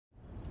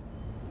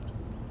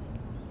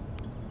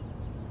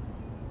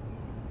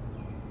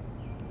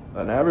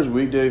An average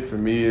weekday for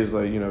me is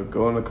like,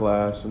 going to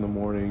class in the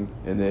morning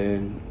and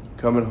then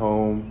coming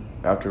home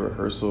after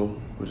rehearsal,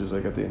 which is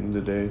like at the end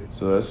of the day.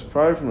 So that's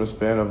probably from a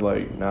span of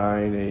like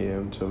 9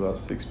 a.m. to about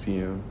 6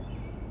 p.m.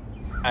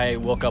 I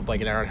woke up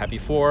like an hour and a half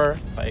before,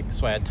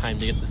 so I had time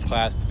to get to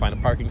class, find a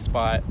parking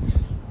spot,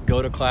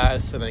 go to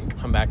class, and then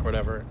come back or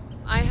whatever.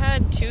 I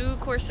had 2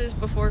 courses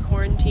before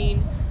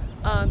quarantine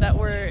that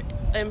were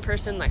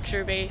in-person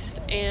lecture-based,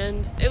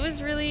 and it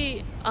was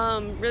really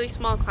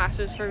small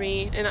classes for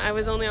me, and I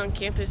was only on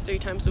campus 3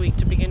 times a week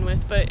to begin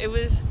with, but it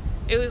was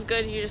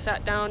good. You just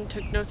sat down,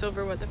 took notes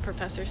over what the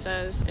professor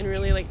says, and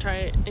really like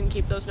try and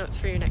keep those notes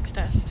for your next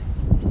test.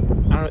 I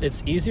don't know,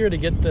 it's easier to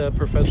get the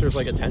professor's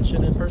like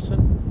attention in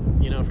person,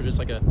 for just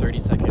like a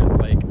 30-second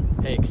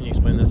like, hey, can you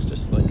explain this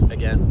just like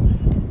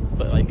again?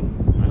 But like,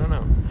 I don't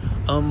know.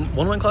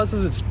 One of my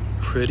classes, it's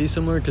pretty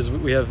similar because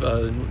we have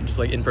just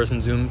like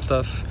in-person Zoom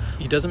stuff.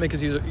 He doesn't make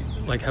us use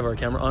have our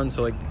camera on,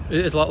 so like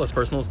it's a lot less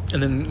personal.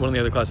 And then one of the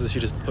other classes, she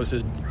just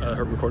posted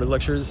her recorded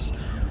lectures,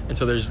 and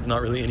so there's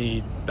not really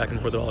any back and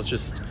forth at all. It's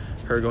just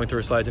her going through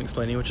her slides and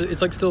explaining, which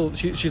it's like still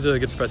she's a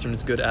good professor and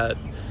it's good at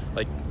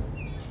like.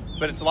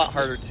 But it's a lot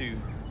harder to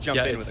jump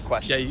in with a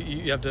question. Yeah,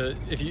 you have to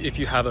if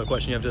you have a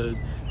question, you have to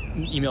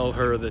email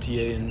her or the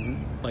TA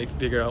and like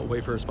figure out a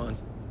way for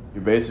response.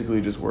 You're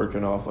basically just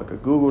working off like a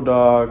Google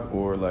Doc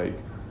or like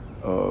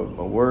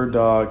a Word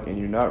doc, and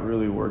you're not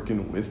really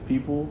working with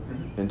people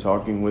and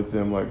talking with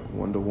them like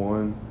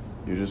one-to-one.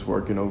 You're just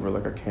working over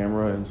like a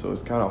camera, and so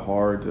it's kind of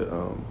hard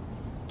to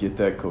get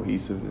that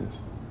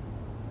cohesiveness.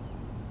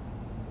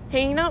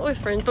 Hanging out with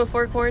friends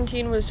before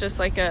quarantine was just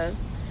like a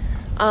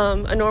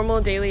normal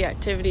daily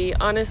activity.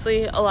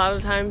 Honestly, a lot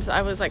of times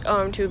I was like, oh,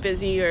 I'm too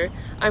busy or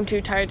I'm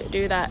too tired to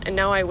do that, and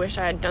now I wish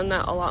I had done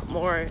that a lot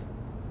more.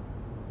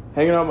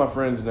 Hanging out with my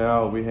friends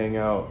now, we hang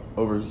out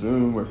over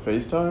Zoom or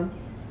FaceTime.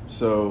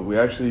 So we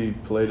actually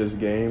play this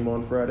game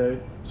on Friday.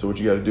 So what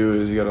you got to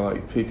do is you got to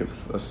like pick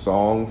a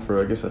song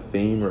for, I guess, a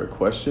theme or a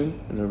question,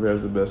 and whoever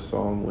has the best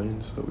song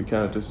wins. So we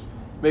kind of just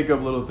make up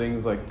little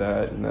things like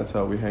that, and that's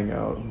how we hang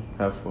out and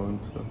have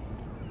fun. So.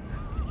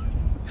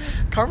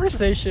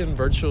 Conversation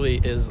virtually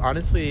is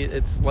honestly,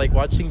 it's like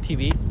watching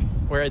TV,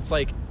 where it's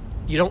like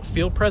you don't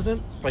feel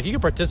present. Like you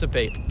can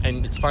participate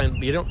and it's fine,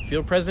 but you don't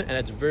feel present, and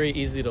it's very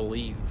easy to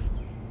leave.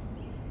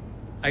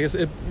 I guess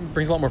it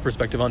brings a lot more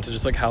perspective onto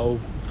just like how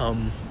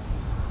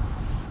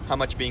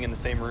much being in the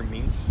same room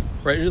means.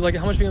 Right, like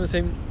how much being in the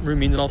same room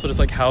means, and also just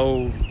like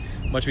how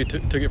much we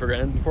took it for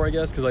granted before, I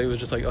guess, because like, it was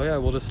just like, oh yeah,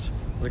 we'll just,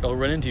 like, I'll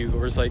run into you,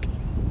 or it's like,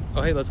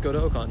 oh hey, let's go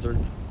to Ocon's, or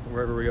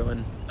wherever we go,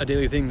 and a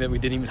daily thing that we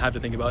didn't even have to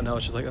think about. Now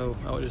it's just like, oh,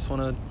 I just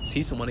want to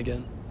see someone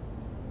again.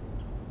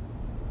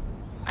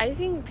 I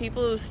think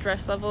people's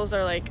stress levels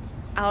are like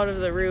out of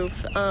the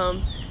roof.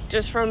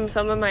 Just from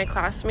some of my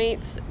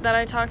classmates that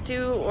I talk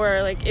to,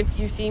 or like if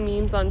you see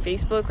memes on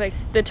Facebook, like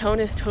the tone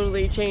has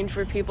totally changed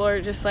where people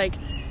are just like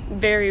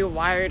very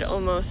wired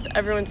almost.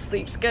 Everyone's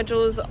sleep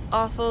schedule is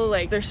awful.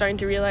 Like they're starting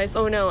to realize,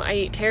 oh no, I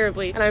eat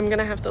terribly and I'm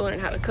gonna have to learn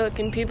how to cook,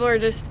 and people are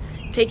just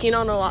taking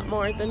on a lot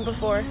more than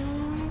before.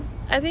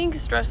 I think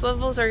stress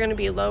levels are going to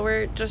be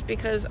lower just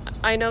because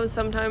I know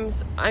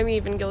sometimes I'm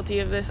even guilty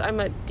of this. I'm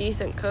a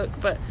decent cook,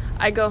 but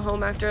I go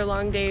home after a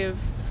long day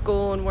of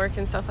school and work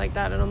and stuff like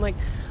that, and I'm like,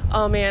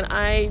 oh man,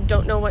 I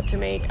don't know what to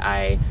make.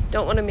 I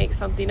don't want to make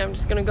something. I'm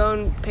just going to go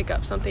and pick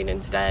up something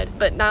instead.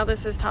 But now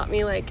this has taught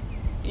me, like,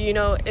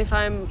 if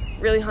I'm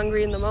really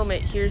hungry in the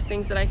moment, here's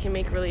things that I can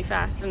make really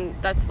fast, and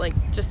that's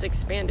like just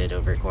expanded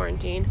over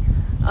quarantine.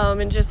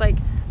 And just like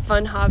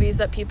fun hobbies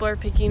that people are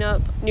picking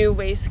up, new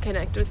ways to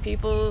connect with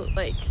people.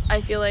 Like, I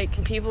feel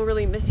like people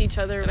really miss each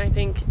other, and I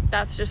think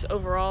that's just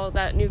overall,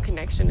 that new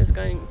connection is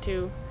going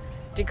to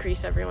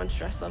decrease everyone's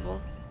stress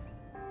level.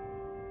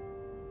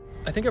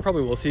 I think I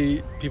probably will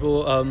see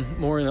people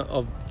more, and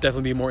I'll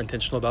definitely be more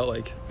intentional about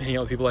like hanging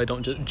out with people I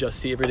don't just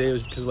see every day,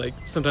 because like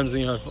sometimes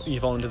if you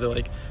fall into the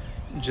like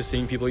just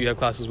seeing people you have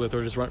classes with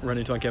or just run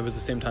into on campus at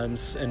the same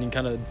times, and you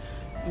kind of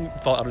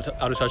fall out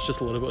of touch just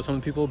a little bit with some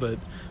people. But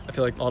I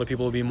feel like a lot of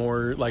people will be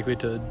more likely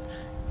to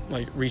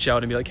like reach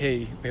out and be like, hey,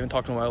 we haven't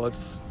talked in a while,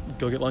 let's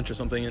go get lunch or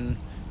something, and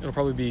it'll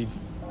probably be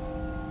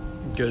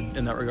good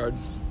in that regard.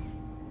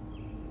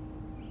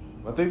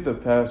 I think the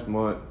past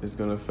month is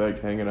going to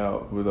affect hanging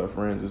out with our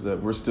friends, is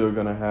that we're still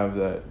going to have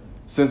that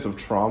sense of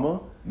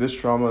trauma. This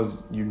trauma is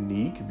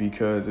unique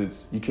because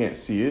you can't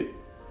see it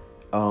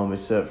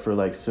except for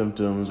like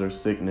symptoms or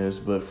sickness.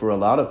 But for a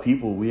lot of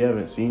people, we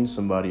haven't seen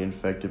somebody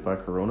infected by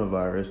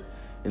coronavirus.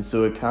 And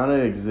so it kind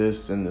of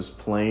exists in this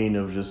plane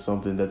of just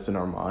something that's in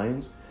our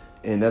minds.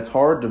 And that's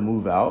hard to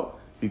move out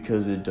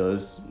because it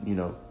does,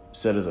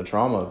 set as a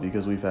trauma,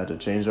 because we've had to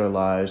change our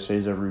lives,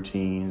 change our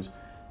routines,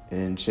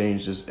 and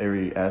change just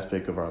every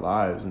aspect of our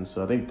lives. And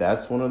so I think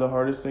that's one of the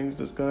hardest things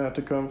that's going to have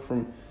to come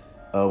from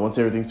once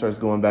everything starts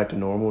going back to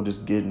normal,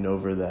 just getting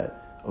over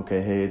that,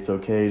 okay, hey, it's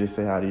okay to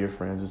say hi to your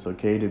friends. It's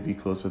okay to be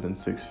closer than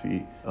 6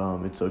 feet.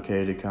 It's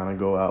okay to kind of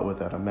go out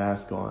without a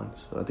mask on.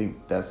 So I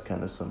think that's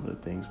kind of some of the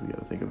things we got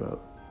to think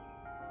about.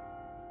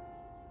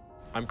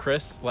 I'm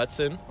Chris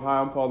Letson. Hi,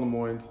 I'm Paul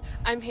Lemoynes.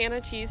 I'm Hannah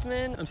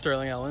Cheeseman. I'm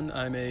Sterling Allen.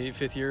 I'm a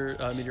fifth-year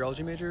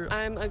meteorology major.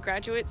 I'm a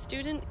graduate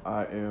student.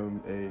 I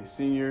am a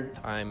senior.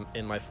 I'm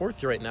in my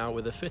 4th year right now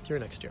with a 5th year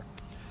next year.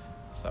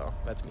 So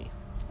that's me.